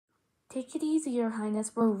Take it easy, Your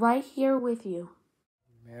Highness. We're right here with you.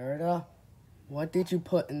 Merida, what did you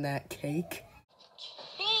put in that cake?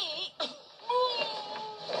 Cake?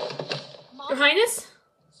 Your Highness?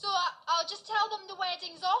 So I'll just tell them the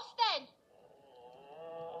wedding's off then?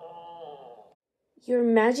 Your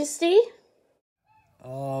Majesty?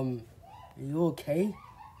 Are you okay?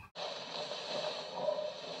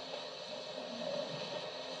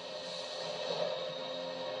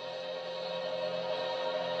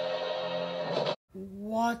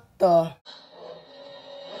 What the?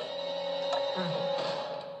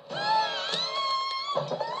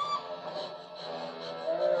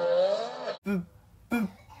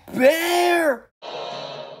 Bear!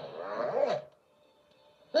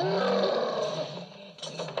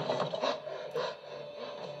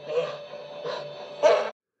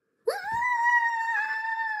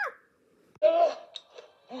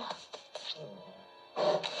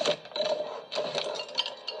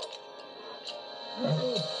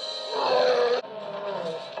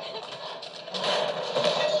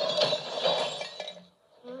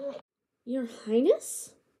 Your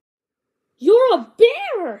Highness? You're a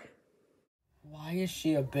bear! Why is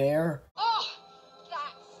she a bear? Oh,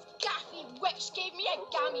 that scaffy witch gave me a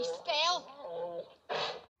gammy spell.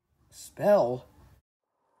 Spell?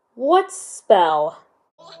 What spell?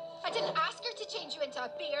 I didn't ask her to change you into a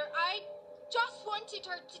bear. I just wanted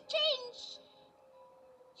her to change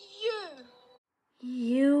you.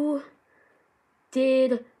 You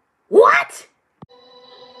did what?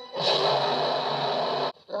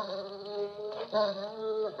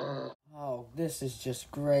 Oh, this is just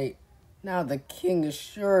great. Now the king is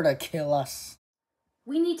sure to kill us.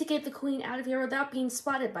 We need to get the queen out of here without being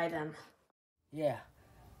spotted by them. Yeah,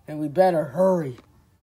 and we better hurry.